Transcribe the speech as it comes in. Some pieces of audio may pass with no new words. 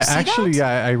Actually,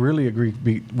 that? I really agree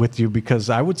with you, because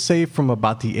I would say from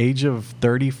about the age of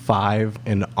 35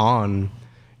 and on,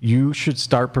 you should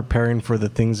start preparing for the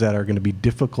things that are going to be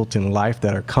difficult in life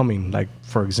that are coming. Like,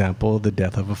 for example, the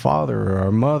death of a father or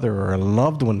a mother or a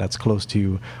loved one that's close to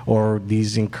you, or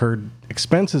these incurred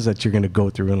expenses that you're going to go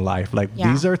through in life. Like,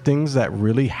 these are things that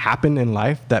really happen in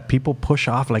life that people push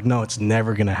off. Like, no, it's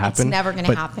never going to happen. It's never going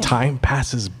to happen. But time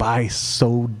passes by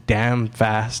so damn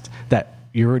fast that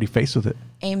you're already faced with it.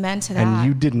 Amen to that. And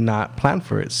you did not plan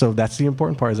for it. So that's the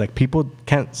important part, is like, people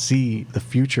can't see the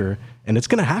future, and it's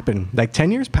going to happen. Like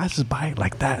 10 years passes by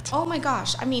like that. Oh my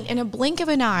gosh. I mean, in a blink of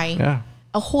an eye,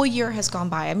 a whole year has gone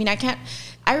by. I mean,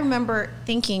 I remember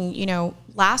thinking,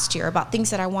 last year about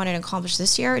things that I wanted to accomplish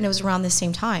this year, and it was around the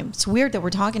same time. It's weird that we're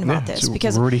talking about this, so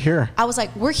because we're already here. I was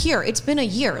like, we're here. It's been a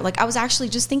year. Like, I was actually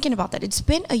just thinking about that. It's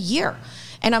been a year.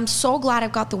 And I'm so glad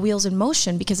I've got the wheels in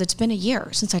motion, because it's been a year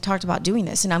since I talked about doing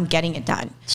this, and I'm getting it done.